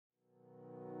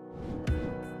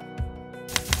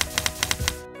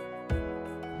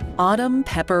Autumn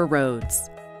Pepper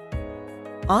Rhodes.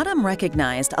 Autumn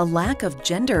recognized a lack of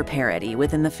gender parity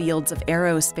within the fields of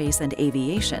aerospace and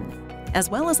aviation, as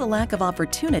well as a lack of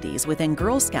opportunities within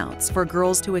Girl Scouts for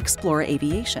girls to explore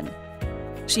aviation.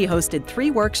 She hosted 3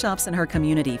 workshops in her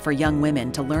community for young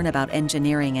women to learn about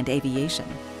engineering and aviation,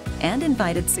 and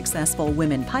invited successful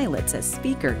women pilots as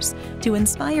speakers to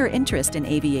inspire interest in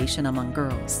aviation among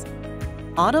girls.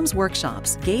 Autumn's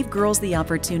workshops gave girls the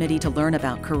opportunity to learn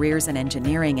about careers in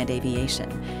engineering and aviation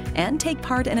and take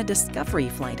part in a discovery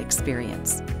flight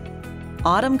experience.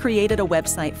 Autumn created a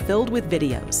website filled with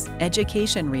videos,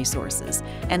 education resources,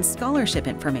 and scholarship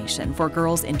information for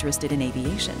girls interested in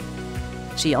aviation.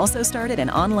 She also started an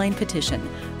online petition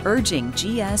urging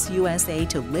GSUSA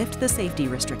to lift the safety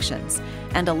restrictions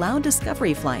and allow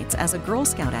discovery flights as a Girl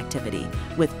Scout activity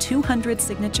with 200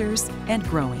 signatures and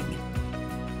growing.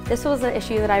 This was an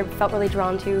issue that I felt really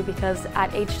drawn to because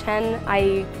at age 10,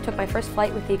 I took my first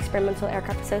flight with the Experimental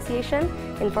Aircraft Association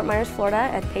in Fort Myers, Florida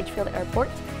at Pagefield Airport.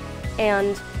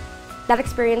 And that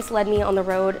experience led me on the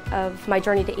road of my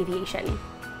journey to aviation.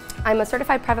 I'm a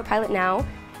certified private pilot now,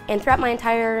 and throughout my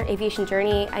entire aviation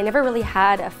journey, I never really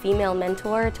had a female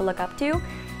mentor to look up to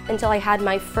until I had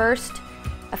my first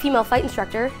female flight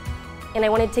instructor. And I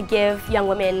wanted to give young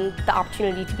women the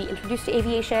opportunity to be introduced to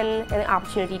aviation and the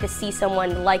opportunity to see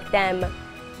someone like them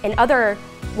and other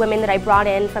women that I brought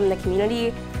in from the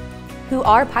community who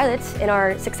are pilots and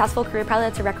are successful career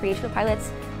pilots or recreational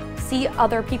pilots, see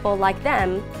other people like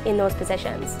them in those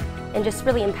positions and just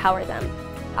really empower them.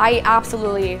 I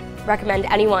absolutely recommend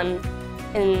anyone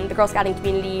in the Girl Scouting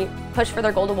community push for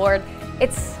their Gold Award.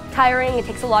 It's tiring, it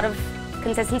takes a lot of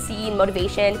consistency and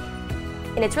motivation.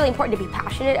 And it's really important to be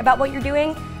passionate about what you're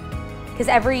doing because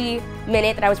every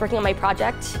minute that I was working on my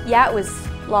project, yeah, it was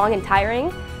long and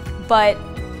tiring, but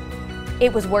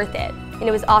it was worth it. And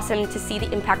it was awesome to see the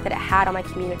impact that it had on my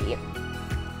community.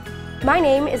 My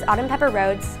name is Autumn Pepper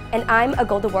Rhodes, and I'm a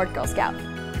Gold Award Girl Scout.